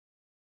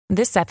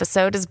This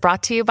episode is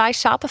brought to you by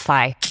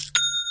Shopify.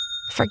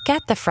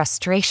 Forget the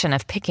frustration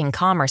of picking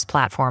commerce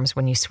platforms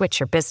when you switch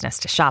your business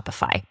to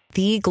Shopify,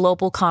 the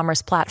global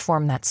commerce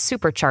platform that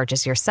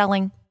supercharges your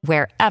selling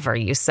wherever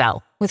you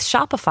sell. With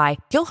Shopify,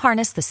 you'll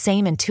harness the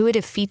same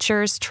intuitive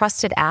features,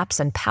 trusted apps,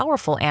 and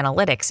powerful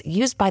analytics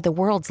used by the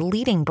world's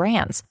leading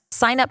brands.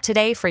 Sign up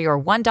today for your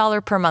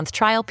 $1 per month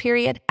trial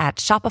period at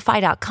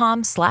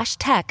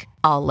shopify.com/tech,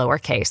 all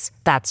lowercase.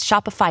 That's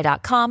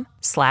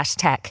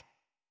shopify.com/tech.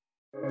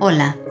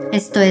 Hola,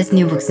 esto es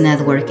New Books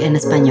Network en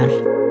español.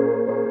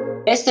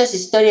 Esto es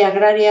Historia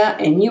Agraria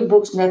en New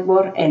Books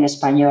Network en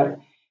español.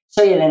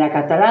 Soy Elena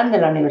Catalán de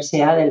la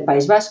Universidad del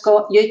País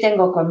Vasco y hoy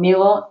tengo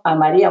conmigo a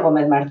María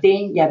Gómez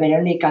Martín y a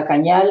Verónica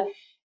Cañal,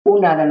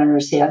 una de la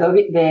Universidad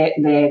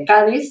de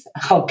Cádiz,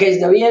 aunque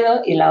es de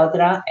Oviedo, y la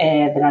otra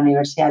de la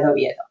Universidad de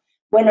Oviedo.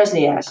 Buenos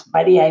días,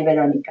 María y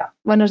Verónica.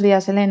 Buenos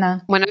días,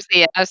 Elena. Buenos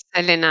días,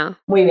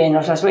 Elena. Muy bien,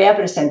 os las voy a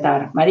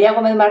presentar. María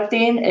Gómez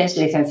Martín es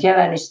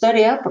licenciada en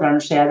Historia por la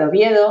Universidad de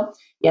Oviedo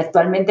y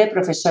actualmente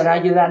profesora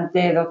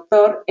ayudante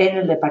doctor en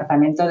el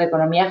Departamento de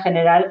Economía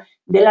General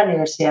de la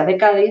Universidad de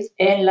Cádiz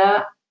en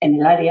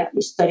el área de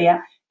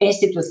Historia e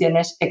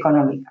Instituciones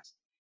Económicas.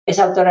 Es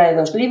autora de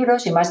 2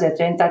 libros y más de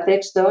 30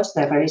 textos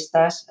en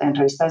revistas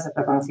de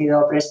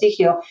reconocido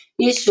prestigio,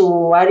 y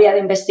su área de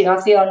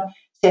investigación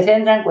se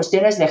centra en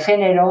cuestiones de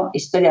género,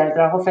 historia del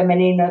trabajo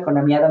femenino,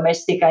 economía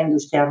doméstica,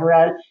 industria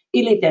rural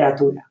y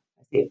literatura.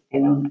 Es decir,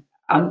 tiene un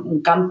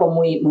campo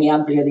muy, muy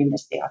amplio de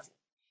investigación.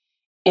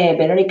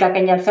 Verónica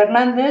Cañal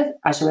Fernández,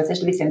 a su vez,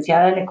 es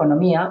licenciada en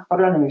Economía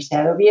por la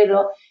Universidad de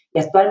Oviedo y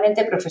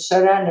actualmente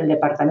profesora en el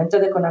Departamento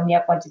de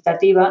Economía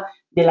Cuantitativa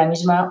de la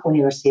misma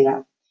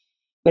universidad.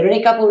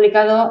 Verónica ha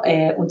publicado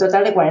un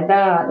total de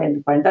 40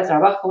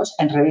 trabajos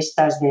en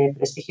revistas de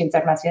prestigio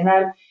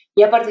internacional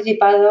y ha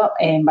participado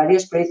en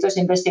varios proyectos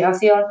de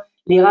investigación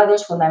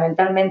ligados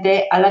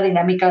fundamentalmente a la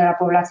dinámica de la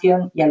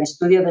población y al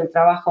estudio del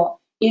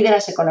trabajo y de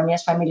las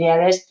economías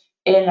familiares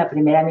en la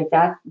primera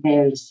mitad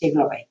del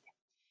siglo XX.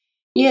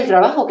 Y el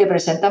trabajo que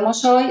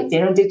presentamos hoy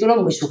tiene un título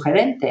muy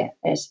sugerente,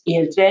 es «Y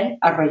el tren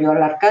arrolló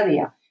la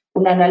Arcadia»,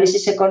 un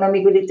análisis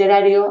económico y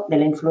literario de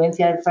la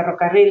influencia del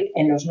ferrocarril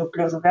en los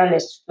núcleos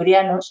rurales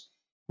asturianos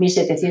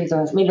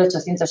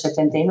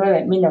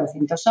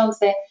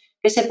 1879-1911,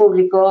 que se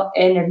publicó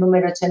en el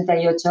número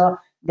 88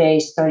 de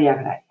Historia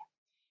Agraria.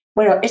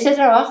 Bueno, este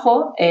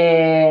trabajo,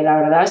 la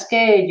verdad es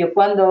que yo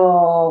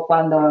cuando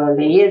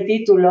leí el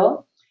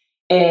título,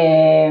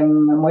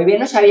 muy bien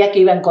no sabía qué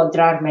iba a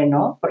encontrarme,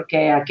 ¿no?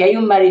 Porque aquí hay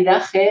un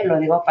maridaje,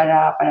 lo digo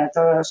para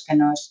todos los que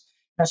nos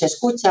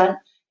escuchan,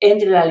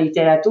 entre la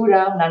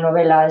literatura, una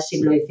novela del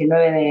siglo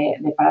XIX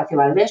de Palacio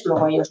Valdés,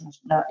 luego ellas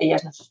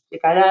nos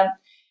explicarán,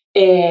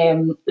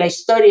 la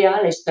historia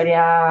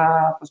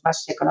pues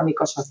más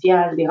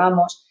económico-social,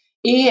 digamos,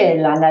 y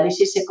el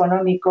análisis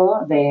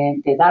económico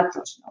de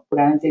datos, ¿no?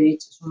 Puramente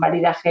dicho, es un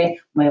maridaje,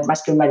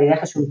 más que un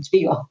maridaje, es un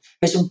trío,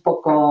 es un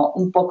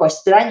poco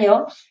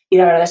extraño y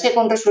la verdad es que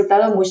con un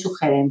resultado muy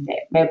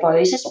sugerente. ¿Me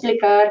podéis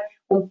explicar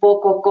un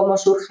poco cómo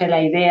surge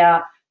la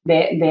idea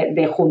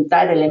de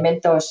juntar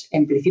elementos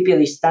en principio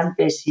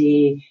distantes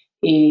y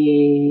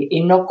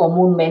no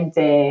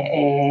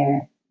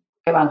comúnmente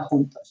que van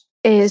juntos?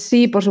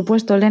 Sí, por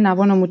supuesto, Elena.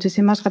 Bueno,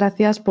 muchísimas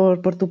gracias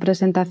por tu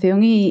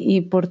presentación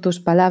y por tus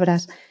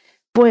palabras.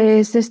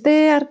 Pues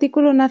este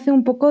artículo nace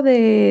un poco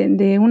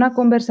de una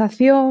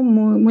conversación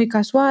muy, muy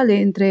casual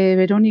entre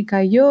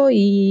Verónica y yo,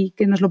 y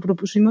que nos lo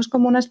propusimos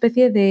como una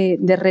especie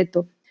de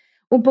reto.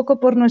 Un poco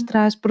por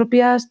nuestras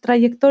propias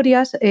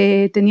trayectorias,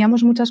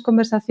 teníamos muchas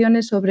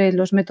conversaciones sobre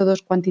los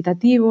métodos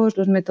cuantitativos,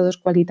 los métodos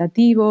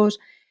cualitativos,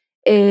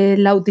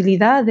 la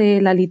utilidad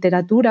de la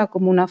literatura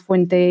como una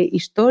fuente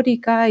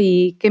histórica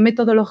y qué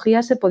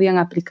metodologías se podían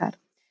aplicar.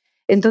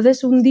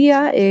 Entonces, un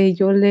día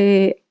yo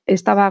le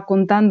estaba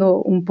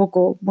contando un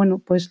poco, bueno,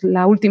 pues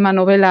la última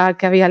novela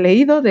que había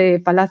leído de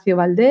Palacio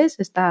Valdés,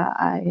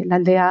 la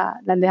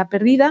aldea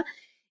perdida,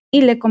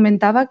 y le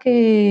comentaba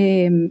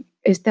que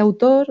este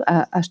autor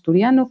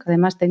asturiano, que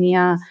además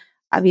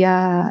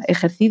había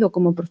ejercido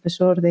como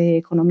profesor de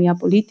economía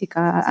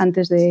política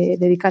antes de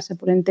dedicarse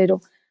por entero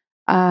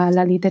a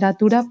la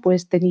literatura,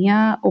 pues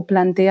tenía o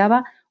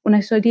planteaba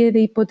una serie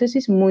de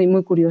hipótesis muy,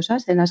 muy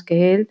curiosas en las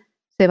que él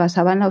se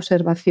basaba en la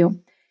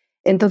observación.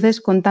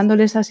 Entonces,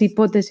 contándole esas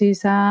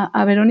hipótesis a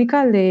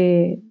Verónica,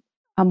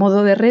 a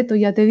modo de reto,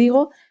 ya te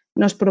digo,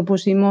 nos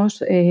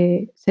propusimos,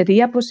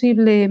 ¿sería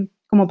posible,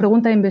 como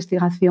pregunta de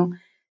investigación,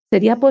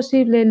 ¿sería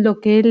posible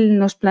lo que él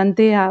nos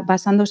plantea,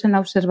 basándose en la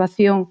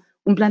observación,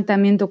 un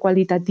planteamiento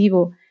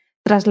cualitativo,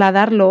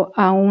 trasladarlo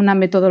a una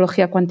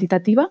metodología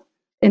cuantitativa?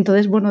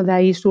 Entonces, bueno, de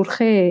ahí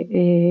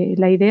surge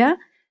la idea,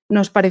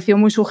 nos pareció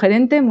muy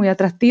sugerente, muy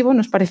atractivo,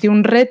 nos pareció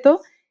un reto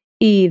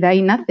y de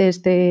ahí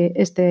nace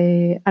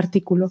este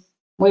artículo.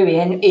 Muy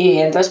bien, y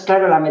entonces,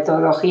 claro, la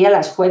metodología,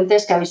 las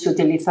fuentes que habéis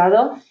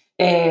utilizado,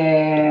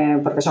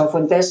 porque son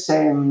fuentes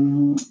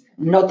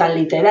no tan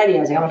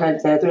literarias, digamos, la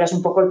literatura es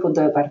un poco el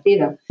punto de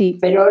partida, Sí.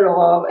 pero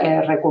luego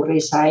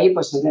recurrís ahí,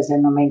 pues desde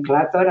el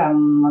nomenclator a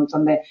un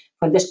montón de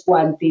fuentes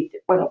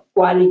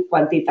cual y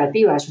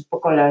cuantitativas, un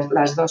poco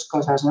las dos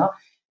cosas, ¿no?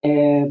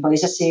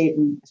 ¿Podéis así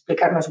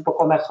explicarnos un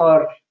poco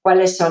mejor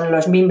cuáles son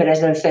los mimbres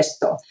del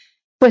cesto?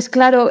 Pues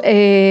claro,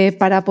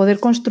 para poder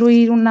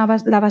construir la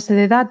base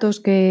de datos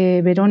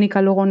que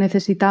Verónica luego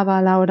necesitaba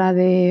a la hora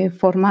de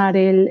formar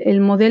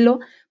el modelo,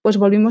 pues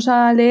volvimos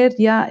a leer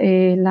ya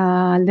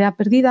La aldea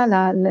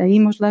perdida,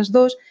 leímos las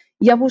dos,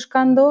 ya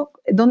buscando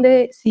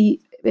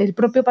si el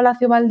propio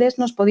Palacio Valdés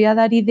nos podía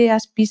dar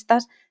ideas,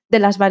 pistas de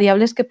las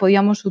variables que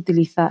podíamos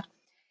utilizar.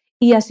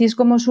 Y así es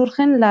como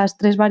surgen las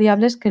 3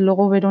 variables que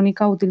luego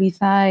Verónica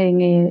utiliza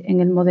en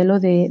el modelo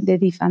de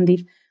Diff and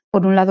Diff.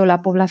 Por un lado,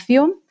 la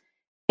población.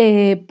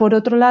 Por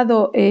otro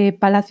lado,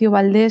 Palacio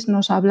Valdés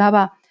nos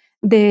hablaba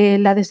de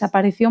la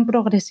desaparición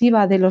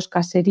progresiva de los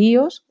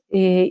caseríos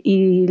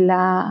y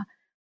la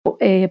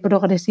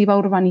progresiva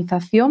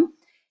urbanización,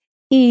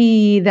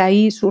 y de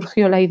ahí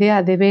surgió la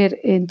idea de ver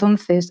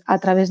entonces a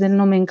través del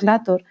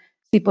nomenclator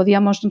si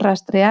podíamos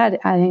rastrear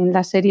en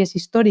las series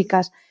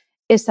históricas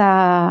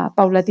esa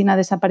paulatina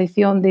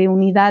desaparición de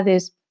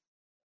unidades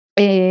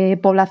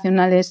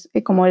poblacionales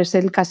como es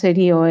el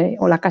caserío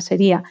o la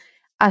casería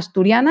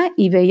asturiana,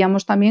 y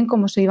veíamos también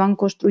cómo se iban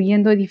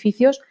construyendo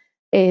edificios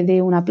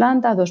de 1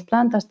 planta, 2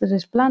 plantas,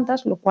 3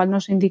 plantas, lo cual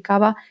nos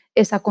indicaba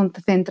esa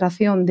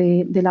concentración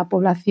de la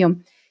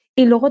población.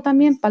 Y luego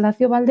también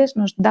Palacio Valdés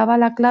nos daba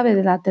la clave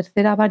de la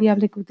tercera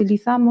variable que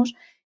utilizamos,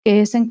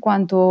 que es en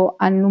cuanto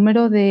al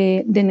número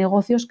de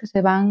negocios que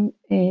se van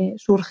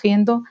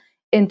surgiendo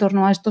en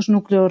torno a estos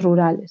núcleos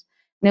rurales.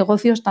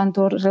 Negocios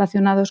tanto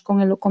relacionados con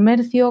el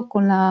comercio,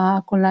 con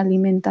la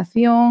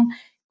alimentación,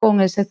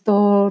 con el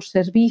sector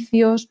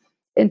servicios.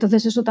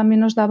 Entonces eso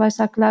también nos daba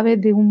esa clave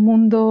de un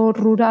mundo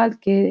rural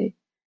que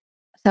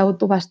se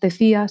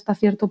autoabastecía hasta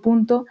cierto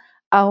punto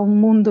a un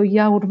mundo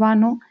ya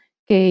urbano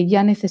que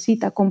ya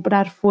necesita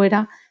comprar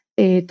fuera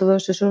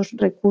todos esos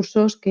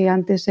recursos que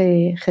antes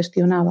se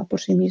gestionaba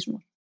por sí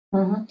mismo.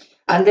 Uh-huh.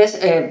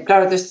 Antes,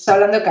 claro, tú estás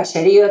hablando de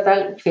caserío,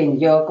 tal, en fin,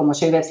 yo como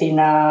soy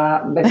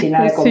vecina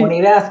de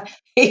comunidad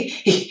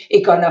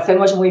y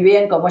conocemos muy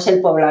bien cómo es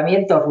el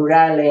poblamiento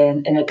rural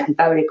en el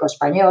Cantábrico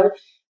español,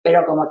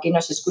 pero como aquí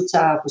nos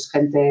escucha pues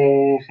gente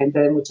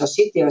de muchos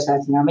sitios, de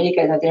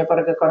Latinoamérica, y no tiene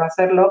por qué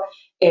conocerlo,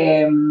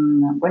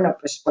 bueno,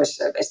 pues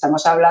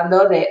estamos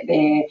hablando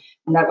de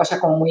una cosa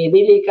como muy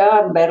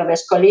idílica,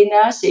 verdes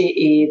colinas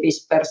y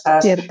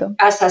dispersas Cierto.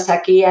 casas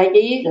aquí y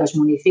allí. Los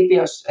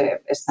municipios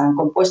están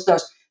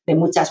compuestos de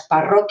muchas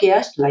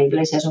parroquias, la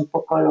iglesia es un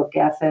poco lo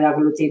que hace de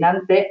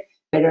aglutinante,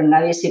 pero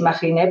nadie se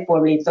imagine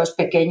pueblitos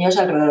pequeños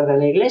alrededor de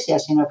la iglesia,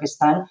 sino que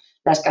están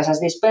las casas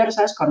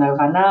dispersas con el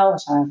ganado, o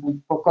sea,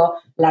 un poco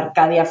la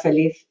Arcadia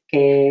feliz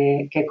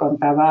que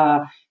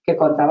contaba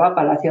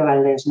Palacio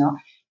Valdés, ¿no?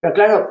 Pero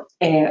claro,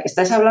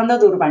 estáis hablando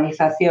de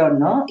urbanización,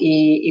 ¿no?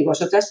 Y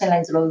vosotras en la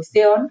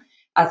introducción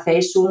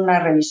hacéis una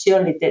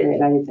revisión de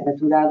la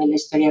literatura de la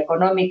historia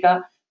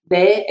económica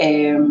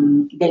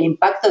del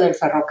impacto del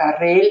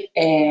ferrocarril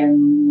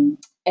en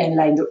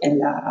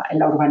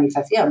la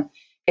urbanización,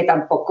 que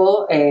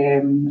tampoco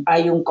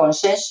hay un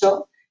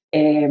consenso.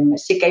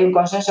 Sí que hay un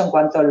consenso en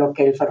cuanto a lo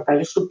que el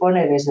ferrocarril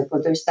supone desde el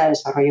punto de vista de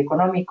desarrollo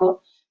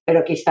económico,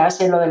 pero quizás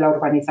en lo de la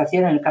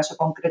urbanización, en el caso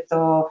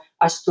concreto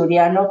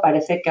asturiano,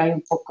 parece que hay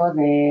un poco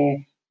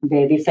de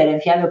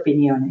diferencia de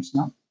opiniones,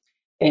 ¿no?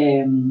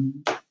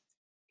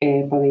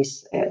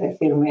 ¿Podéis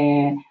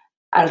decirme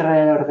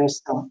alrededor de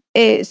esto?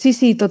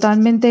 Sí,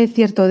 totalmente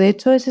cierto. De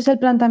hecho, ese es el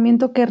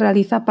planteamiento que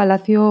realiza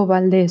Palacio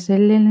Valdés.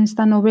 Él en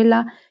esta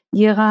novela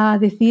llega a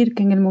decir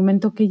que en el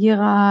momento que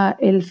llega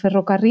el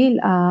ferrocarril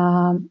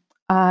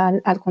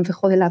al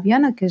concejo de La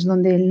Viana, que es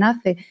donde él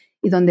nace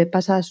y donde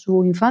pasa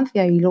su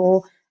infancia, y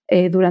luego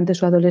durante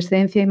su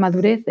adolescencia y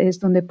madurez es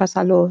donde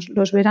pasa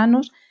los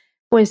veranos,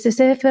 pues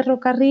ese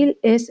ferrocarril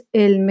es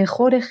el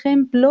mejor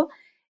ejemplo,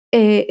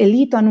 el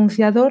hito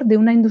anunciador de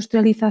una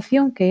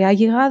industrialización que ha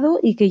llegado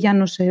y que ya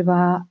no se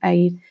va a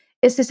ir.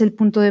 Ese es el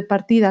punto de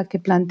partida que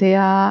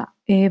plantea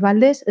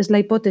Valdés, es la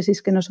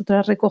hipótesis que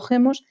nosotras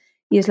recogemos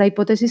y es la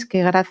hipótesis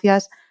que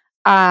gracias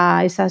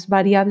a esas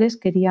variables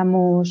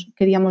queríamos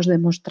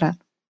demostrar.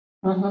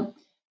 Uh-huh.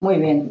 Muy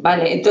bien,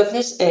 vale.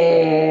 Entonces,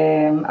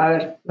 a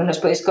ver, ¿nos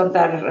podéis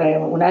contar,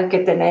 una vez que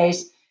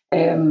tenéis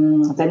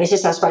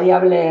esas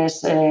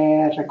variables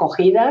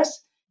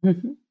recogidas?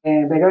 Uh-huh.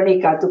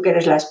 Verónica, tú que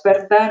eres la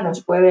experta,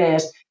 nos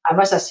puedes,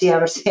 además así, a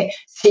ver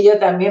si yo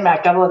también me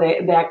acabo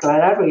de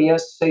aclarar, porque yo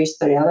soy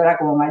historiadora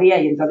como María,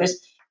 y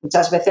entonces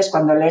muchas veces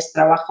cuando lees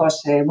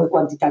trabajos muy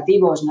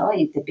cuantitativos, ¿no?,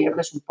 y te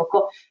pierdes un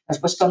poco, nos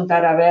puedes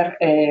contar a ver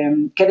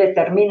qué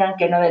determinan,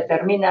 qué no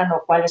determinan,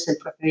 o cuál es el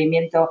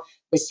procedimiento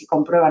de si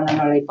comprueban o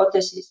no la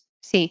hipótesis.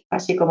 Sí.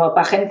 Así como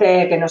para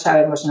gente que no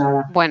sabemos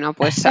nada. Bueno,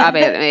 pues a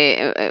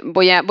ver,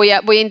 voy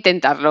a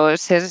intentarlo,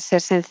 ser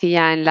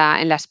sencilla en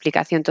la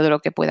explicación todo lo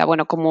que pueda.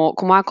 Bueno,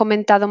 como ha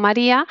comentado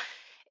María,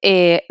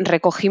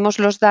 recogimos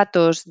los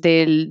datos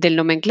del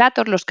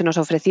nomenclator, los que nos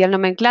ofrecía el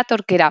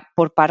nomenclator, que era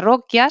por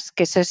parroquias,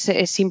 que eso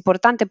es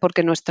importante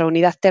porque nuestra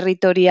unidad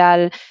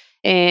territorial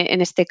en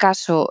este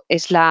caso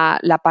es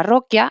la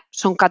parroquia.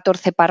 Son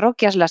 14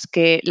 parroquias las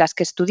que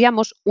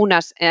estudiamos,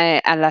 unas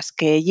a las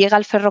que llega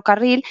el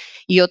ferrocarril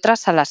y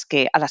otras a las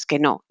que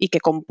no, y que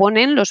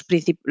componen los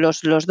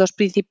dos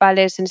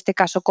principales, en este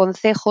caso,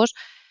 concejos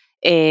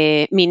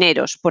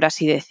mineros, por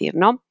así decir,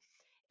 ¿no?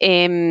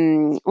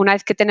 Una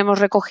vez que tenemos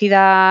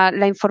recogida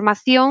la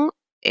información,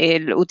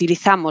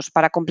 utilizamos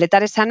para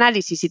completar ese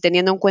análisis y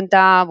teniendo en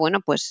cuenta, bueno,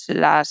 pues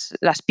las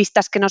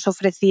pistas que nos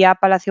ofrecía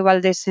Palacio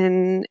Valdés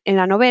en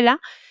la novela,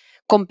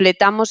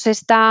 completamos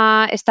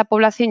esta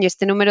población y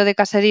este número de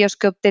caseríos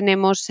que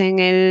obtenemos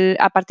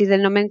a partir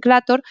del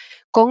nomenclator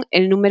con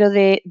el número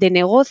de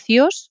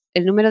negocios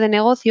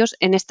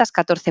en estas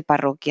 14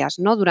 parroquias,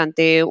 ¿no?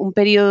 Durante un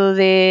periodo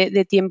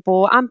de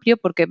tiempo amplio,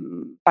 porque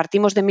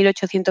partimos de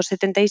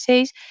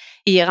 1876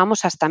 y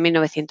llegamos hasta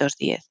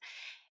 1910.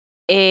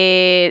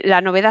 La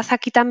novedad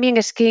aquí también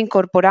es que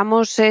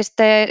incorporamos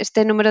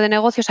este número de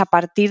negocios a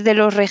partir de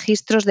los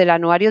registros del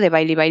anuario de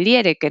Bailli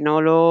Bailiere, que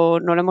no lo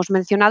hemos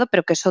mencionado,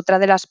 pero que es otra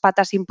de las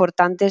patas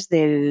importantes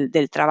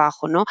del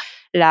trabajo, ¿no?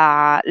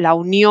 La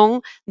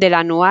unión del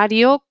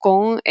anuario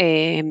con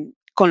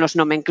los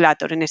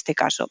nomenclator, en este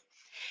caso.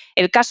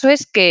 El caso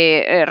es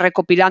que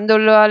recopilando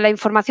la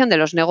información de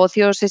los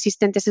negocios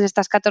existentes en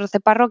estas 14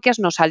 parroquias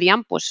nos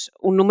salían pues,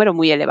 un número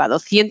muy elevado,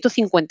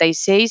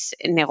 156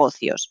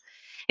 negocios.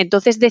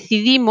 Entonces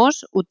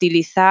decidimos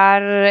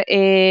utilizar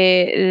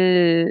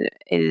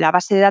la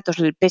base de datos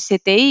del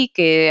PSTI,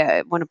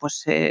 que bueno,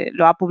 pues,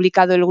 lo ha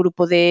publicado el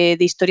grupo de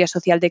Historia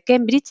Social de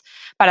Cambridge,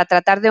 para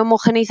tratar de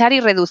homogeneizar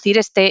y reducir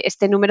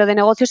este número de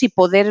negocios y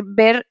poder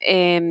ver,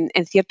 en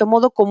cierto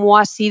modo, cómo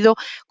ha sido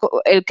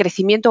el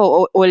crecimiento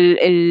o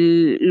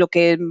lo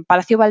que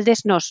Palacio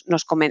Valdés nos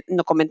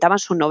comentaba en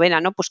su novela,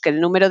 ¿no? Pues que el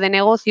número de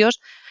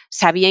negocios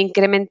se había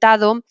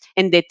incrementado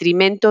en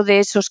detrimento de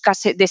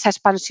esa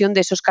expansión de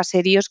esos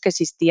caseríos que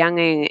existían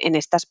en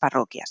estas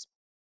parroquias.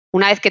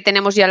 Una vez que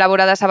tenemos ya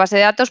elaborada esa base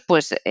de datos,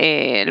 pues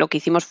lo que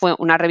hicimos fue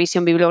una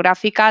revisión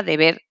bibliográfica de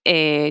ver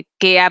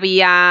qué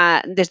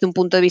había desde un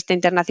punto de vista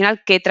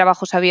internacional, qué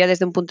trabajos había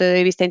desde un punto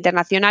de vista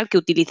internacional que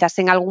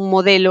utilizasen algún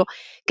modelo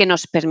que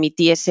nos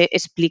permitiese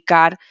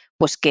explicar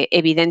pues que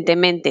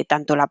evidentemente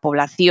tanto la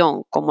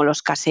población como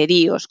los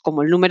caseríos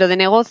como el número de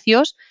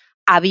negocios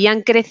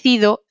habían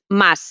crecido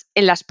más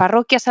en las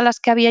parroquias a las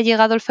que había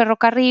llegado el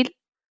ferrocarril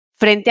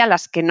frente a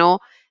las que no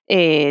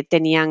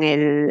tenían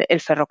el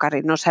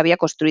ferrocarril, no se había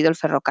construido el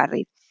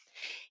ferrocarril.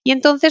 Y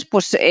entonces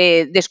pues,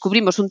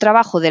 descubrimos un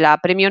trabajo de la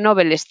premio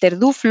Nobel Esther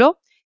Duflo,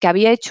 que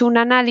había hecho un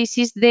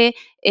análisis de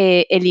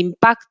el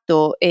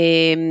impacto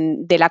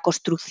de la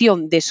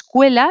construcción de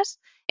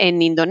escuelas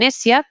en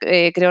Indonesia,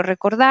 creo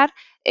recordar,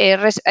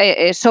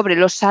 sobre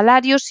los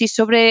salarios y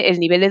sobre el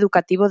nivel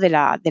educativo de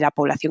la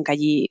población que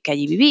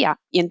allí vivía.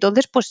 Y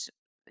entonces, pues,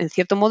 en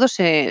cierto modo,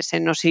 se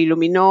nos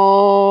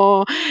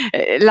iluminó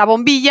la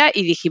bombilla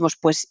y dijimos,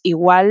 pues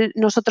igual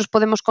nosotros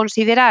podemos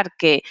considerar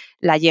que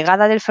la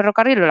llegada del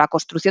ferrocarril o la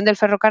construcción del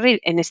ferrocarril,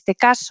 en este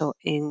caso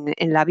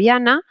en la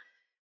Viana,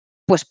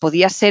 pues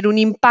podía ser un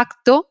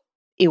impacto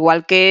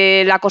igual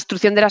que la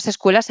construcción de las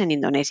escuelas en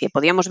Indonesia.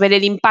 Podíamos ver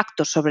el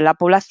impacto sobre la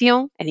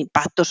población, el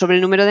impacto sobre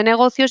el número de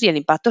negocios y el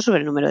impacto sobre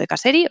el número de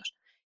caseríos.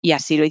 Y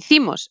así lo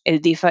hicimos.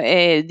 El DIF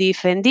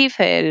en DIF,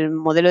 el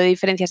modelo de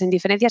diferencias en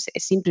diferencias,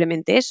 es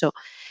simplemente eso.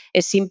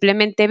 Es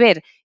simplemente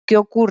ver qué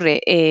ocurre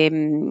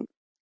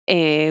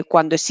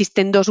cuando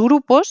existen dos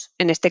grupos.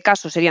 En este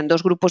caso serían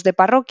dos grupos de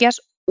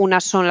parroquias.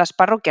 Unas son las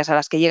parroquias a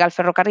las que llega el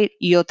ferrocarril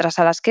y otras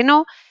a las que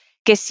no.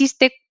 Que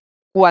existe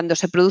cuando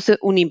se produce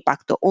un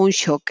impacto o un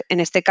shock. En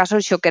este caso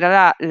el shock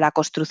era la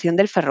construcción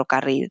del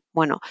ferrocarril.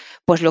 Bueno,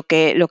 pues lo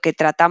que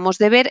tratamos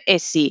de ver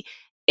es si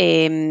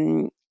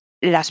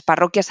las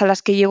parroquias a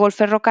las que llegó el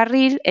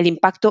ferrocarril, el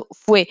impacto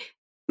fue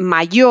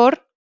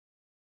mayor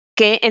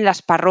que en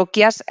las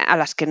parroquias en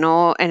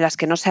las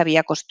que no se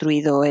había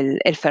construido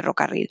el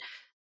ferrocarril,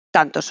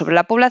 tanto sobre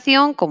la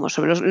población como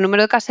sobre el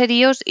número de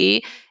caseríos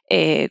y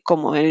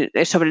como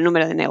sobre el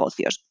número de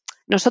negocios.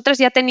 Nosotras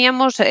ya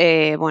teníamos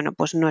bueno,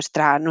 pues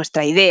nuestra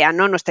idea,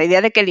 ¿no? Nuestra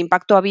idea de que el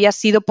impacto había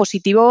sido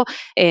positivo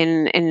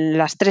en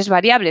las tres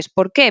variables.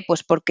 ¿Por qué?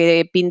 Pues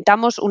porque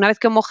pintamos, una vez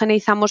que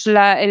homogeneizamos,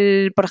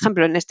 por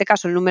ejemplo, en este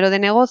caso el número de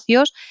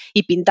negocios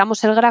y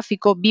pintamos el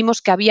gráfico,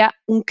 vimos que había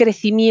un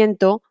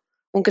crecimiento,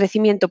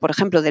 por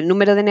ejemplo, del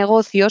número de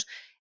negocios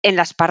en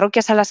las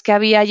parroquias a las que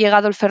había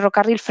llegado el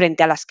ferrocarril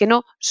frente a las que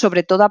no,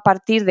 sobre todo a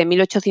partir de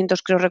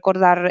 1800, creo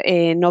recordar,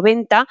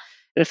 90.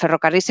 El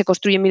ferrocarril se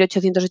construye en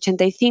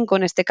 1885,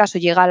 en este caso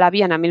llega a la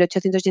Viana en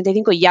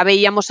 1885 y ya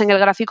veíamos en el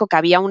gráfico que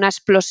había una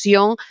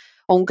explosión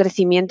o un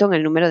crecimiento en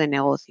el número de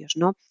negocios,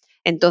 ¿no?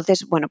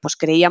 Entonces, bueno, pues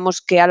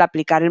creíamos que al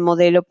aplicar el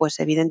modelo, pues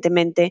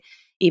evidentemente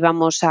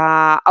íbamos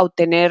a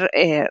obtener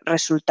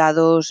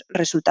resultados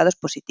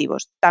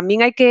positivos.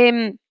 También hay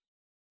que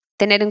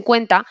tener en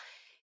cuenta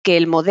que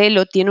el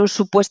modelo tiene un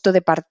supuesto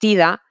de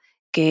partida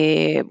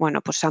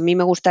bueno, pues a mí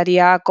me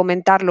gustaría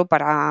comentarlo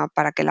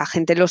para que la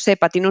gente lo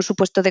sepa. Tiene un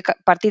supuesto de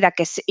partida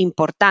que es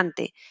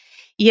importante,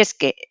 y es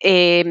que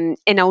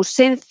en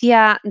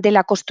ausencia de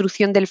la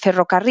construcción del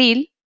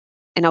ferrocarril,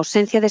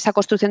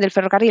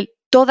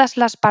 todas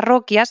las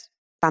parroquias,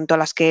 tanto a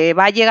las que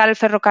va a llegar el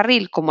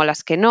ferrocarril como a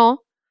las que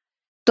no,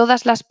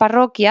 todas las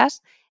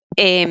parroquias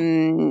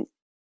tienen,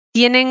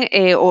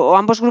 o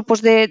ambos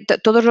grupos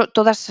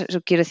todas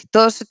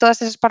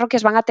esas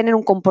parroquias van a tener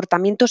un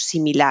comportamiento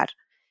similar.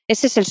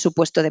 Ese es el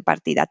supuesto de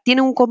partida.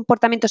 Tienen un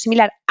comportamiento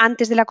similar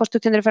antes de la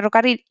construcción del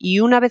ferrocarril, y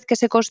una vez que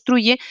se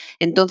construye,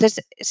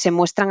 entonces se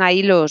muestran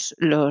ahí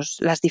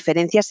las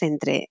diferencias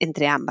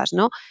entre ambas,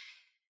 ¿no?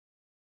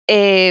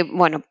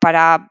 Bueno,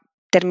 para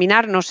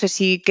terminar, no sé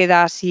si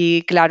queda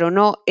así claro o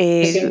no,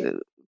 Sí.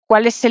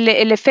 ¿cuál es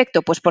el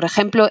efecto? Pues, por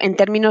ejemplo, en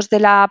términos de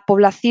la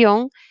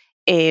población,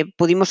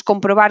 pudimos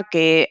comprobar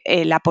que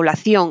la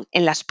población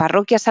en las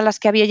parroquias a las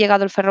que había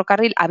llegado el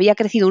ferrocarril había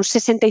crecido un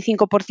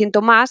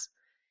 65% más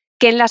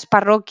que en las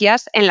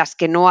parroquias en las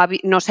que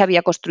no se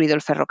había construido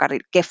el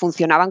ferrocarril, que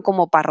funcionaban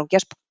como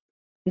parroquias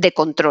de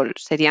control,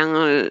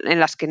 serían en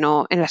las que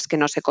no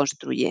se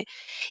construye.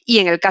 Y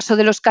en el caso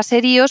de los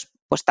caseríos,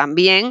 pues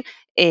también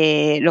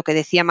lo que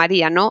decía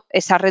María, ¿no?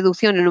 Esa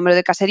reducción en el número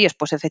de caseríos,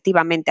 pues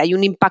efectivamente hay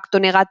un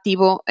impacto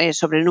negativo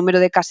sobre el número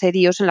de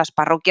caseríos en las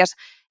parroquias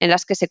en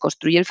las que se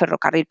construye el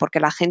ferrocarril, porque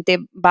la gente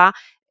va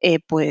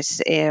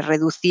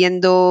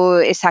reduciendo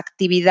esa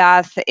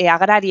actividad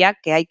agraria,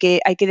 que hay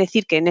que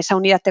decir que en esa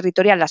unidad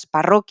territorial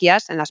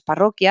en las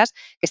parroquias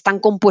que están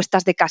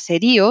compuestas de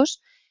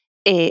caseríos,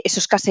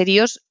 esos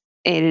caseríos,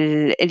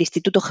 el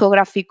Instituto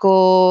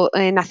Geográfico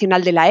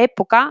Nacional de la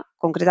época,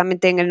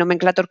 concretamente en el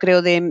nomenclator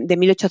creo de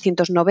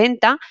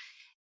 1890,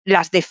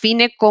 las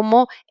define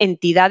como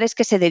entidades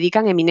que se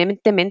dedican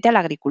eminentemente a la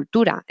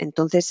agricultura.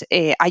 Entonces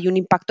hay un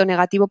impacto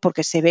negativo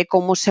porque se ve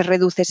cómo se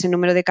reduce ese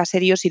número de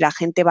caseríos y la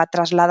gente va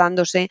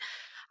trasladándose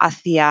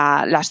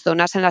hacia las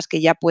zonas en las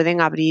que ya pueden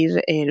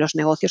abrir los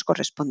negocios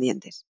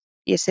correspondientes.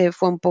 Y ese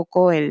fue un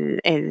poco el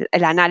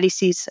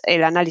análisis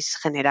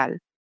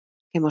general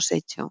que hemos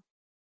hecho.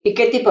 ¿Y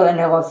qué tipo de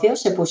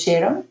negocios se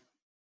pusieron?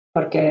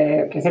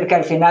 Porque quiero decir que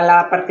al final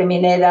la parte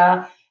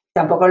minera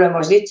tampoco lo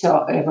hemos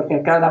dicho,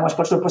 porque claro, damos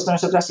por supuesto,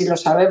 nosotros sí lo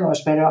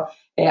sabemos, pero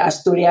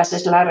Asturias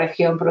es la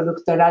región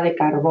productora de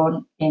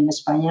carbón en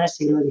España en el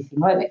siglo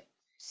XIX.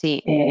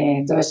 Sí.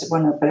 Entonces,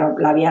 bueno, pero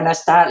la Viana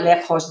está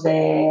lejos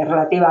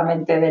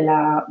relativamente de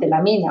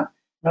la mina,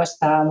 no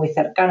está muy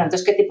cercana.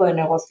 Entonces, ¿qué tipo de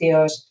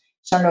negocios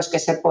son los que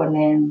se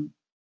ponen?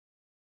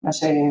 No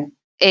sé.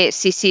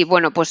 Sí,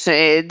 bueno, pues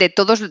de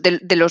todos,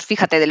 de los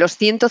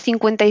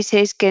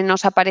 156 que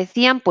nos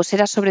aparecían, pues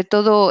era sobre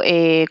todo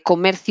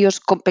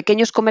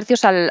pequeños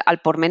comercios al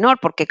por menor,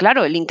 porque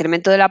claro, el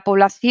incremento de la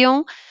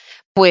población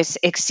pues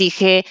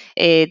exige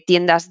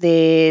tiendas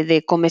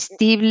de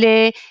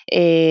comestible,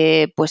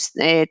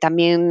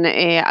 también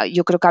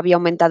yo creo que había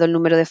aumentado el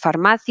número de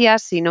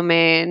farmacias, si no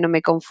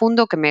me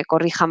confundo, que me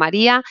corrija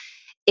María,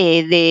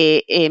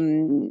 de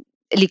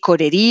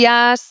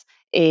licorerías,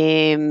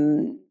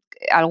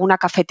 alguna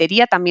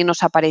cafetería también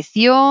nos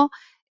apareció.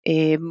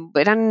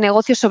 Eran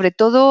negocios sobre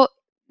todo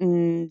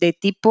de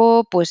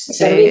tipo, pues...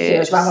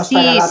 Servicios, para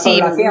la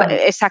población.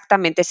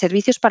 Exactamente,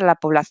 servicios para la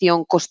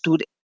población,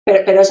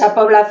 Pero esa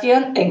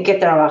población, ¿en qué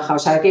trabaja? O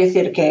sea, quiere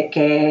decir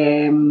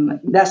que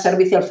da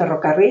servicio al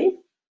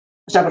ferrocarril.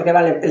 O sea, porque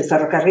vale, el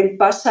ferrocarril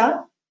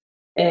pasa,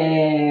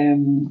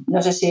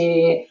 no sé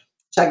si...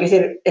 O sea, quiere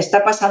decir,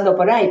 está pasando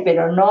por ahí,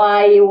 pero no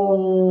hay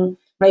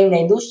una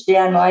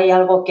industria, no hay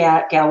algo que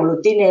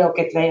aglutine o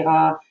que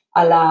traiga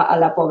a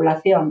la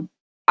población.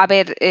 A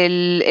ver,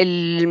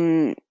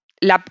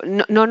 la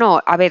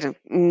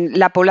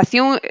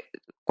población,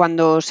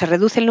 cuando se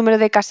reduce el número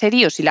de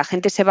caseríos y la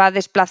gente se va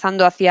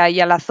desplazando hacia ahí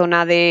a la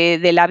zona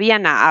de la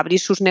Viana a abrir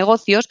sus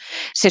negocios,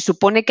 se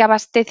supone que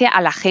abastece a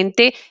la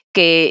gente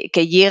que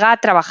llega a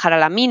trabajar a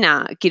la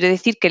mina. Quiero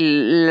decir que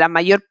la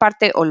mayor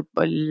parte, o el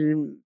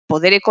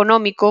poder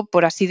económico,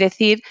 por así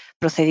decir,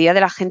 procedía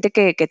de la gente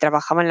que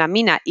trabajaba en la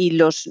mina, y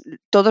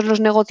todos los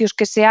negocios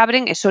que se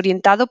abren es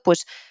orientado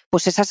pues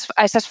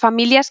a esas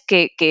familias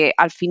que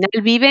al final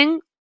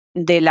viven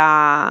de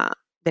la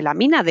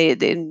mina. O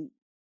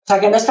sea,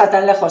 que no está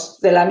tan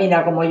lejos de la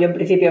mina como yo en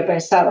principio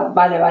pensaba.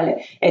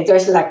 Vale.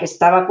 Entonces, la que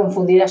estaba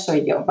confundida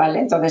soy yo,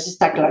 ¿vale? Entonces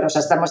está claro, o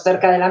sea, estamos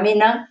cerca de la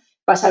mina,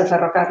 pasa el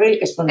ferrocarril,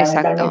 que es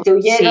fundamentalmente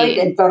huyero, sí. Y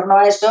en torno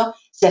a eso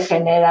se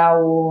genera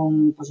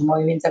un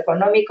movimiento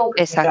económico, un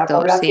crecimiento de la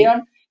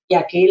población, sí. Y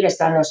aquí les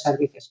dan los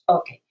servicios.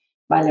 Ok,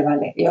 vale.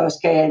 Yo es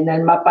que en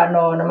el mapa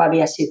no me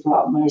había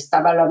situado,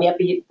 lo había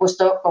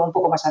puesto como un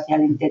poco más hacia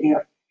el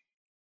interior.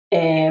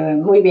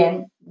 Muy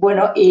bien.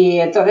 Bueno, y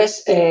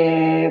entonces,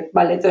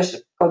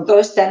 entonces con todo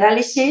este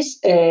análisis,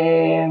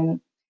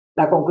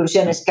 la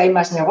conclusión es que hay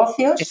más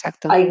negocios,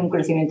 exacto. Hay un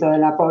crecimiento de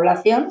la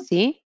población,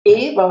 ¿sí?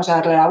 Y vamos a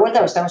darle la vuelta,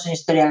 porque estamos en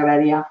historia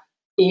agraria.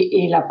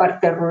 Y la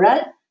parte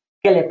rural,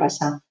 ¿qué le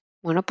pasa?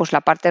 Bueno, pues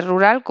la parte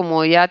rural,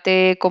 como ya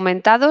te he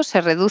comentado,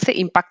 se reduce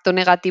impacto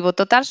negativo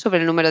total sobre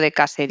el número de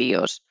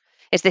caseríos.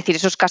 Es decir,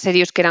 esos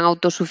caseríos que eran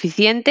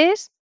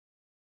autosuficientes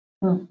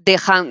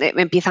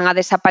empiezan a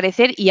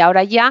desaparecer y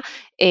ahora ya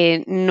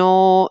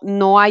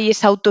no hay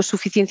esa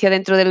autosuficiencia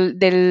dentro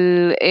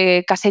del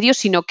caserío,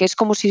 sino que es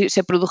como si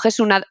se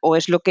produjese o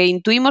es lo que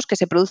intuimos, que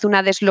se produce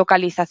una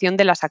deslocalización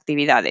de las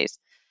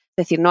actividades.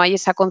 Es decir, no hay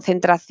esa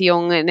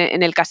concentración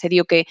en el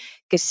caserío que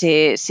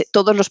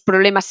todos los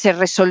problemas se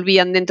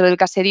resolvían dentro del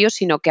caserío,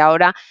 sino que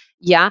ahora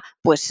ya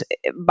pues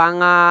van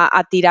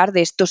a tirar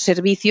de estos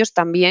servicios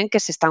también que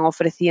se están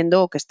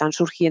ofreciendo o que están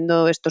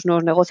surgiendo, estos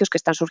nuevos negocios que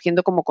están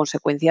surgiendo como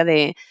consecuencia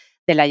de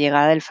la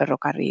llegada del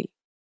ferrocarril.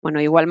 Bueno,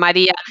 igual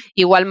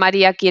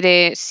María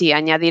quiere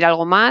añadir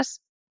algo más.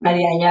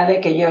 María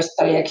añade que yo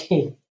estoy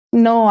aquí.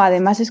 No,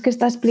 además es que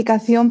esta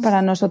explicación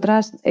para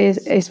nosotras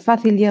es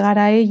fácil llegar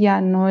a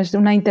ella, no es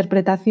una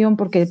interpretación,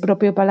 porque el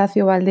propio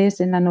Palacio Valdés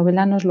en la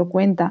novela nos lo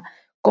cuenta,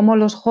 cómo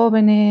los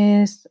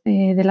jóvenes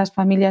de las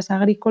familias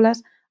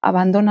agrícolas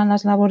abandonan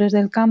las labores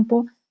del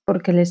campo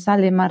porque les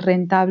sale más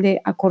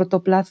rentable a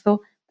corto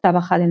plazo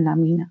trabajar en la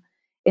mina.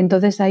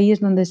 Entonces ahí es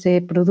donde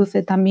se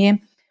produce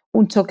también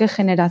un choque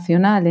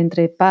generacional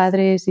entre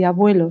padres y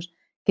abuelos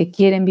que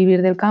quieren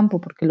vivir del campo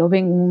porque lo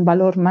ven un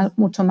valor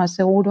mucho más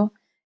seguro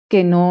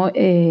que no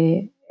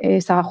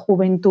esa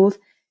juventud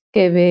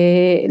que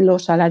ve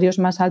los salarios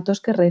más altos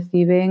que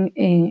reciben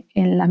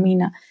en la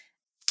mina.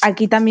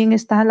 Aquí también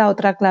está la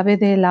otra clave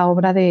de la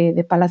obra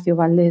de Palacio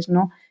Valdés,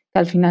 ¿no? Que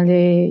al final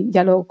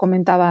ya lo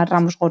comentaba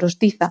Ramos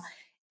Gorostiza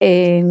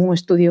en un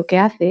estudio que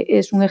hace.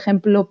 Es un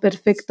ejemplo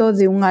perfecto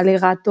de un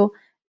alegato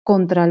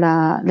contra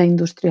la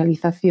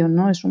industrialización,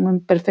 ¿no? Es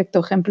un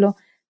perfecto ejemplo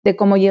de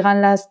cómo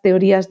llegan las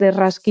teorías de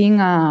Ruskin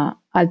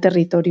al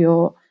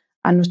territorio,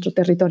 a nuestro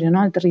territorio,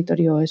 ¿no? Al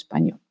territorio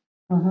español.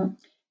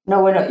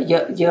 No, bueno,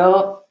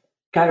 yo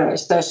claro,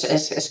 esto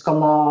es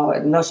como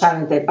no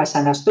solamente pasa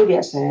en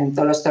Asturias, en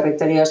todos los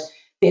territorios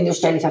de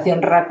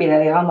industrialización rápida,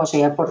 digamos,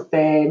 y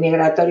aporte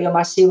migratorio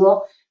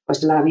masivo,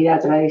 pues la vida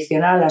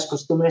tradicional, las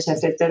costumbres,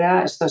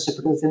 etcétera, esto se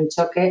produce un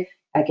choque.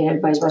 Aquí en el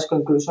País Vasco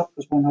incluso,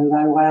 pues bueno,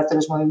 da lugar a todos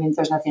los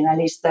movimientos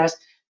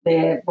nacionalistas,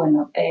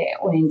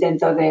 un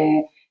intento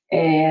de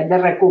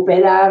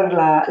recuperar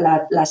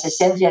las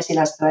esencias y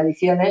las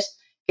tradiciones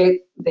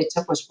que de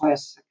hecho pues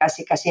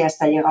casi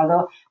hasta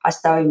llegado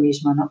hasta hoy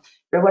mismo, ¿no?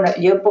 Pero bueno,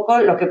 yo un poco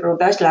lo que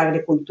preguntaba es la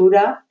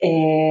agricultura,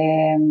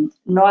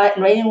 no hay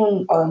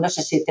ningún, o no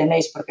sé si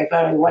tenéis, porque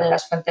claro, igual en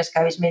las fuentes que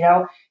habéis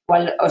mirado,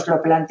 igual os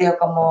lo planteo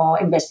como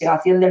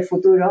investigación del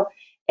futuro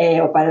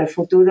o para el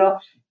futuro,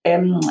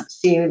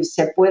 si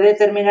se puede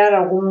determinar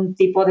algún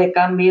tipo de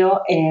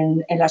cambio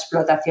en la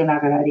explotación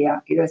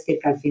agraria. Quiero decir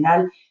que al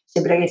final,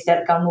 siempre que hay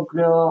cerca un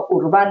núcleo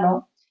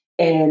urbano,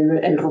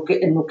 el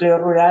núcleo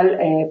rural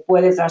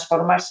puede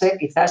transformarse,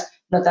 quizás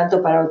no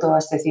tanto para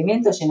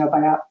autoabastecimiento, sino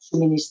para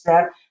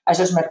suministrar a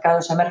esos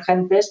mercados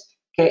emergentes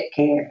que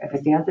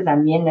efectivamente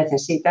también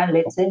necesitan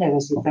leche,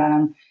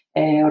 necesitan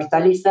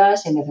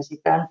hortalizas y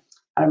necesitan,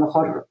 a lo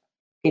mejor,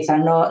 quizás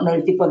no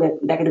el tipo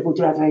de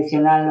agricultura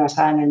tradicional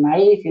basada en el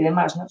maíz y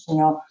demás, ¿no?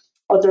 Sino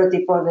otro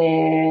tipo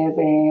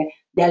de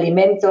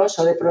alimentos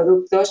o de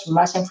productos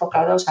más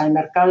enfocados al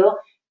mercado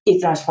y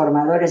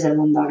transformadores del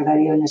mundo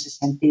agrario en ese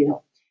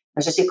sentido.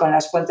 No sé si con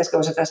las fuentes que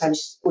vosotras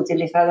habéis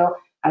utilizado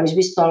habéis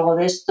visto algo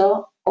de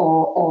esto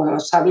o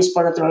sabéis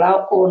por otro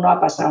lado o no ha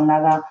pasado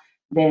nada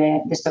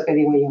de esto que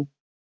digo yo.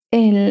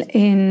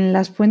 En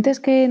las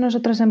fuentes que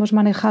nosotras hemos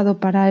manejado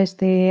para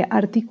este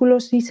artículo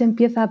sí se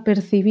empieza a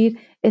percibir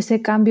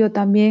ese cambio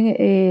también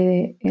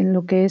en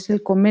lo que es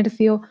el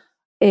comercio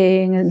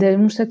de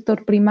un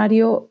sector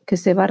primario que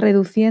se va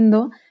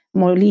reduciendo.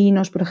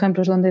 Molinos, por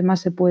ejemplo, es donde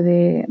más se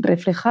puede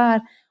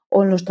reflejar,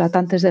 o en los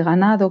tratantes de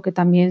ganado, que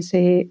también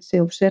se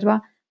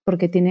observa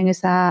porque tienen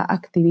esa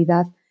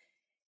actividad.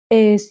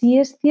 Sí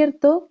es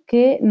cierto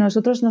que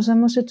nosotros nos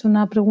hemos hecho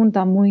una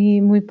pregunta muy,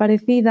 muy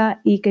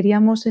parecida y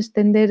queríamos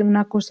extender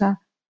una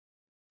cosa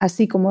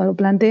así como lo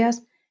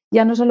planteas,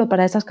 ya no solo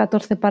para esas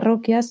 14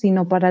 parroquias,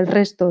 sino para el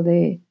resto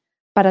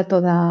para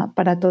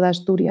toda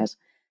Asturias.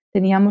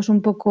 Teníamos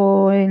un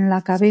poco en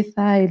la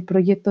cabeza el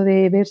proyecto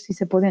de ver si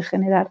se pueden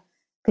generar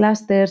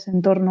clústeres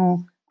en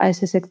torno a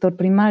ese sector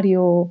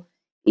primario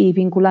y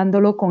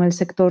vinculándolo con el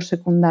sector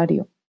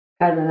secundario.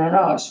 Claro,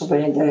 no,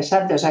 súper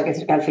interesante. O sea,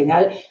 que al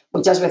final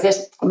muchas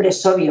veces, hombre,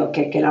 es obvio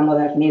que la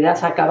modernidad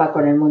acaba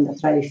con el mundo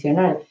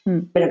tradicional,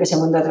 pero que ese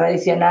mundo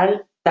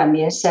tradicional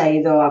también se ha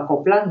ido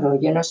acoplando.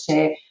 Yo no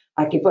sé,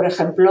 aquí, por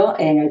ejemplo,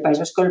 en el País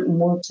Vasco,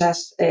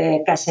 muchos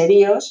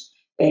caseríos,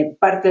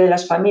 parte de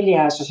las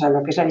familias, o sea,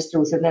 lo que es la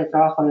distribución del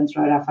trabajo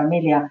dentro de la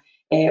familia,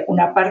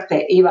 una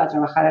parte iba a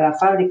trabajar a la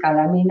fábrica, a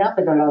la mina,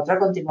 pero la otra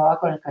continuaba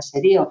con el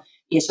caserío.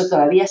 Y eso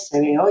todavía se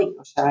ve hoy.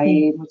 O sea,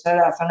 hay mucha de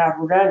la zona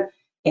rural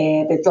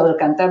de todo el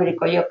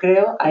Cantábrico, yo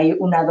creo, hay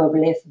una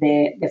doblez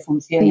de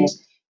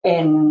funciones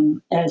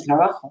en el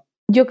trabajo.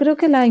 Yo creo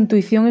que la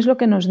intuición es lo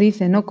que nos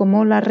dice, ¿no?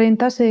 Cómo la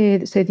renta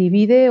se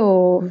divide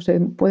o se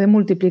puede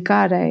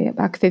multiplicar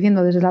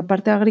accediendo desde la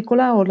parte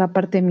agrícola o la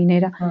parte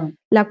minera.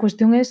 La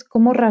cuestión es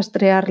cómo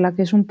rastrearla,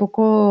 que es un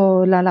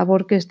poco la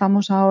labor que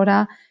estamos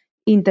ahora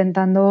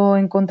intentando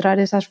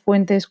encontrar esas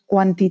fuentes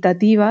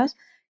cuantitativas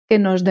que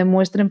nos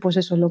demuestren pues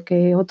eso, lo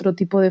que otro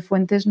tipo de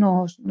fuentes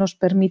nos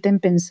permiten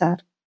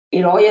pensar. Y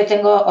luego yo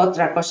tengo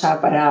otra cosa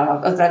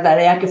otra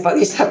tarea que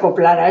podéis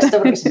acoplar a esto,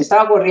 porque se me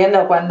estaba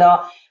ocurriendo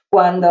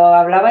cuando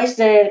hablabais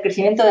del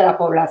crecimiento de la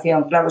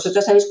población. Claro,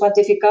 vosotros habéis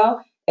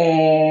cuantificado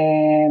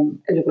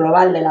el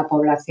global de la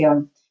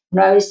población.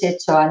 No habéis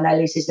hecho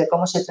análisis de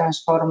cómo se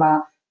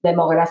transforma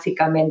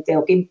demográficamente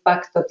o qué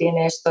impacto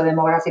tiene esto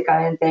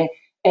demográficamente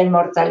en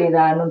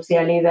mortalidad,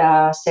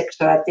 nuncialidad, sex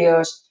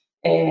ratios,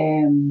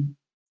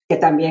 que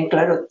también,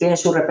 claro, tiene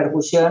su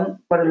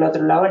repercusión por el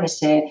otro lado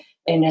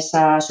en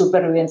esa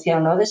supervivencia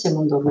o no de ese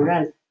mundo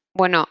rural.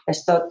 Bueno,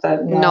 esto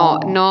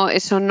no,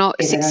 eso no.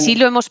 Sí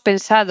lo hemos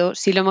pensado,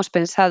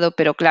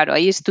 pero claro,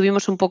 ahí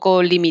estuvimos un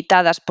poco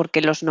limitadas porque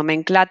los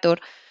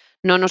nomenclator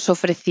no nos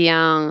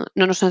ofrecían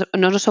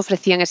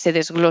ese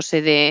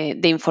desglose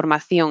de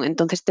información.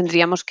 Entonces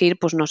tendríamos que ir,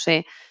 pues no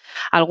sé,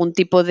 a algún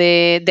tipo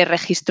de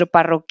registro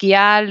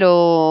parroquial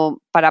o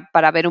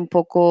para ver un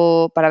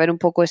poco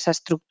esa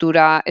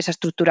estructura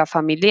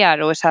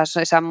familiar o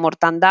esa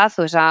mortandad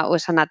o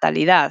esa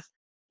natalidad.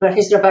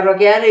 Registro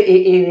parroquial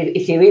y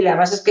civil,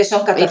 además es que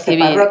son 14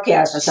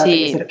 parroquias, o sea,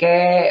 sí. Decir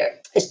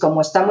que es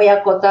como está muy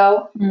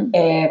acotado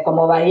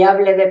como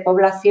variable de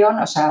población,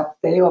 o sea,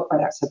 te digo,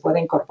 se puede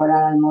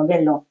incorporar al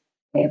modelo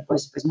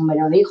pues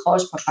número de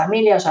hijos por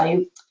familia, o sea,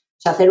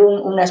 hacer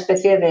una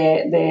especie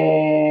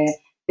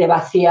de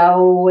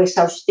vaciado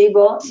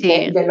exhaustivo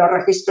de los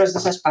registros de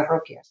esas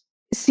parroquias.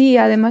 Sí,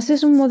 además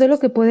es un modelo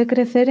que puede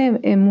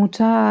crecer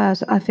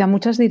hacia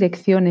muchas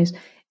direcciones.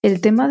 El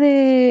tema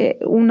de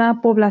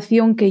una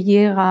población que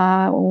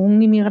llega o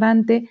un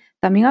inmigrante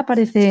también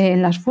aparece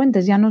en las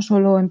fuentes, ya no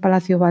solo en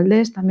Palacio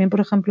Valdés, también, por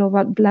ejemplo,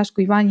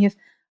 Blasco Ibáñez,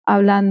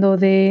 hablando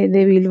de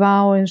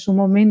Bilbao en su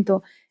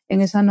momento,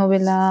 en esa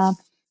novela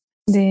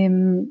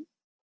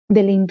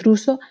del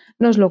intruso,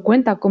 nos lo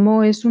cuenta,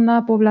 cómo es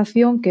una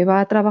población que va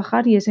a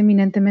trabajar y es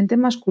eminentemente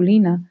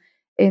masculina.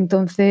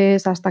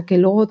 Entonces, hasta que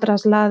luego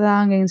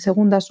trasladan en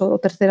segundas o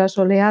terceras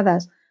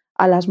oleadas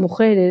a las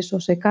mujeres o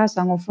se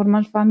casan o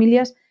forman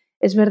familias,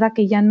 es verdad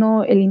que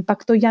el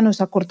impacto ya no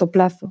es a corto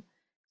plazo,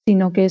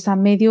 sino que es a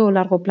medio o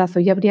largo plazo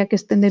y habría que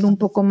extender un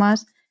poco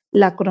más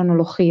la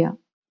cronología.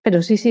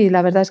 Pero sí,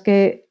 la verdad es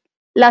que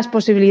las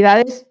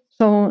posibilidades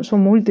son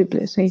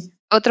múltiples, sí.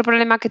 Otro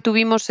problema que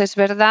tuvimos es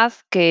verdad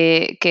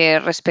que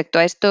respecto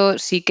a esto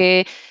sí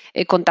que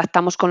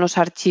contactamos con los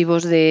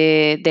archivos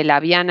de la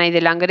Viana y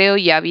del Langreo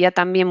y había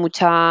también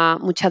mucha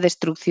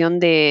destrucción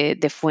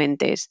de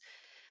fuentes.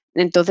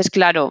 Entonces,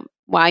 claro,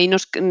 ahí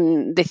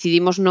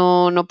decidimos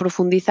no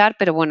profundizar,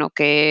 pero bueno,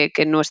 que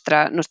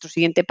nuestro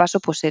siguiente paso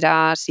pues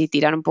era sí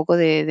tirar un poco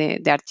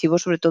de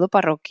archivos, sobre todo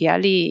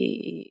parroquial,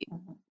 y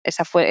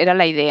esa era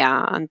la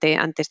idea ante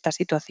esta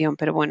situación,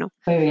 pero bueno,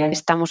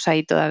 estamos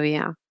ahí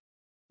todavía.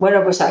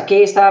 Bueno, pues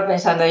aquí estaba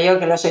pensando yo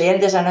que los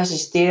oyentes han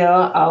asistido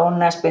a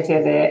una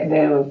especie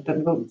de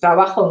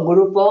trabajo en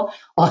grupo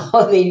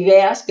o de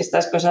ideas, que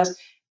estas cosas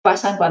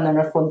pasan cuando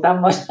nos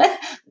juntamos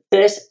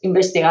 3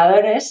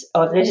 investigadores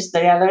o 3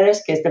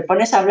 historiadores que te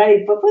pones a hablar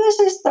y pues puede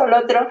ser esto o lo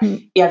otro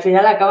y al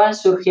final acaban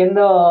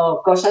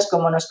surgiendo cosas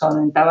como nos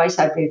comentabais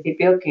al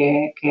principio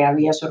que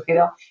había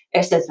surgido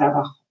este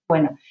trabajo.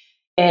 Bueno,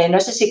 no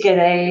sé si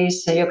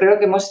queréis, yo creo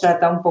que hemos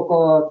tratado un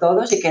poco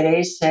todo, si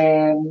queréis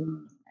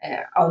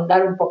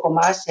ahondar un poco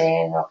más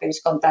o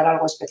queréis contar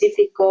algo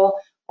específico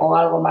o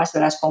algo más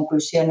de las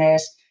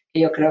conclusiones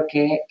que yo creo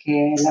que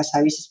las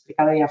habéis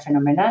explicado ya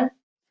fenomenal.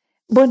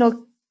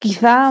 Bueno,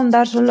 quizá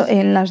ahondar solo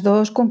en las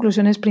 2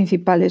 conclusiones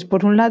principales.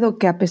 Por un lado,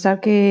 que a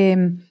pesar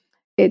que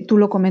tú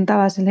lo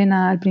comentabas,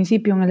 Elena, al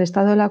principio, en el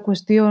estado de la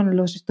cuestión,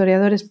 los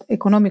historiadores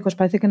económicos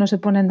parece que no se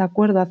ponen de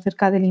acuerdo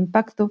acerca del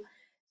impacto.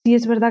 Sí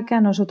es verdad que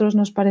a nosotros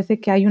nos parece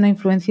que hay una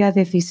influencia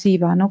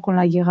decisiva, ¿no?, con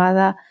la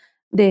llegada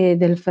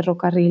del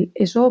ferrocarril.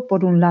 Eso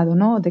por un lado,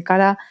 ¿no?, de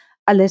cara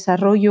al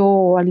desarrollo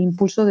o al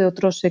impulso de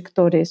otros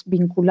sectores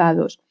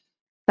vinculados,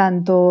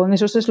 tanto en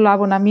esos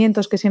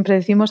eslabonamientos que siempre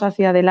decimos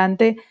hacia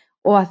adelante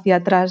o hacia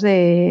atrás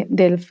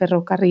del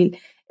ferrocarril.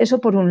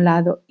 Eso por un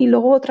lado. Y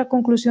luego otra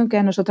conclusión que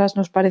a nosotras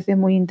nos parece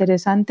muy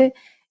interesante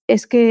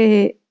es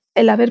que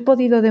el haber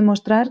podido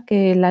demostrar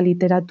que la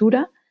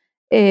literatura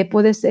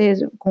puede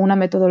ser, con una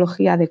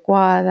metodología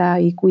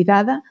adecuada y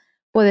cuidada,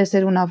 puede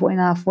ser una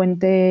buena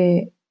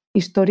fuente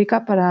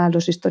histórica para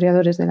los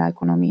historiadores de la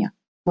economía.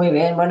 Muy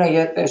bien, bueno,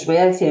 yo os voy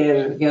a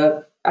decir,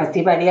 yo a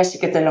ti, María, sí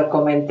que te lo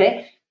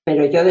comenté,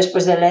 pero yo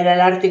después de leer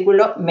el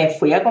artículo me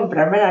fui a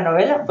comprarme la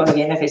novela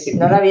porque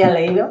no la había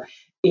leído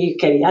y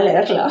quería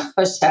leerla.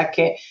 O sea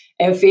que,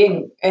 en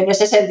fin, en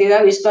ese sentido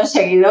habéis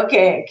conseguido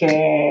que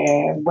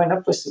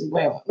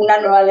una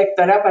nueva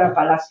lectora para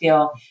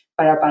Palacio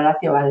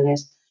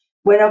Valdés.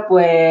 Bueno,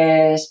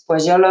 pues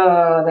yo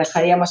lo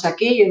dejaríamos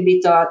aquí. Yo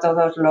invito a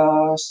todos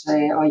los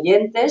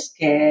oyentes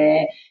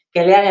que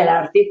lean el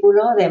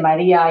artículo de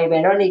María y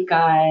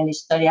Verónica en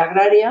Historia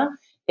Agraria.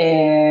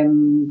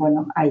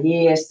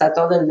 Allí está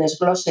todo el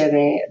desglose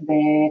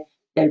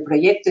del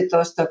proyecto y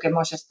todo esto que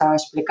hemos estado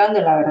explicando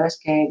y la verdad es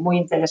que muy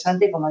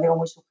interesante y, como digo,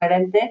 muy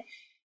sugerente.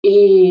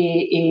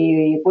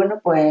 Y bueno,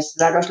 pues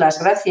daros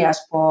las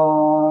gracias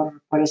por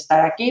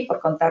estar aquí, por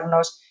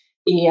contarnos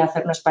y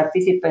hacernos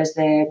partícipes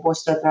de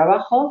vuestro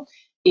trabajo.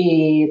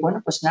 Y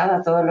bueno, pues nada,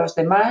 a todos los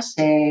demás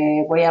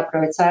voy a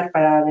aprovechar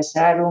para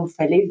desear un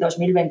feliz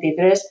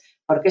 2023,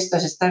 porque esto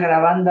se está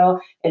grabando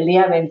el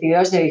día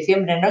 22 de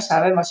diciembre. No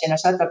sabemos si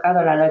nos ha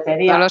tocado la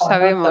lotería No lo o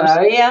sabemos. no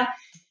todavía.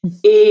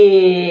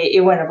 Y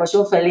bueno, pues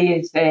un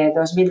feliz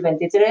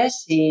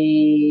 2023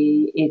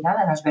 y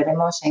nada, nos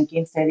veremos en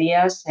 15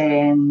 días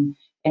en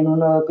un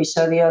nuevo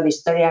episodio de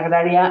Historia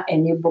Agraria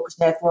en New Books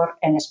Network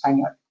en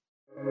español.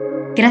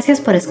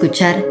 Gracias por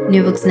escuchar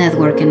New Books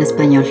Network en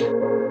español.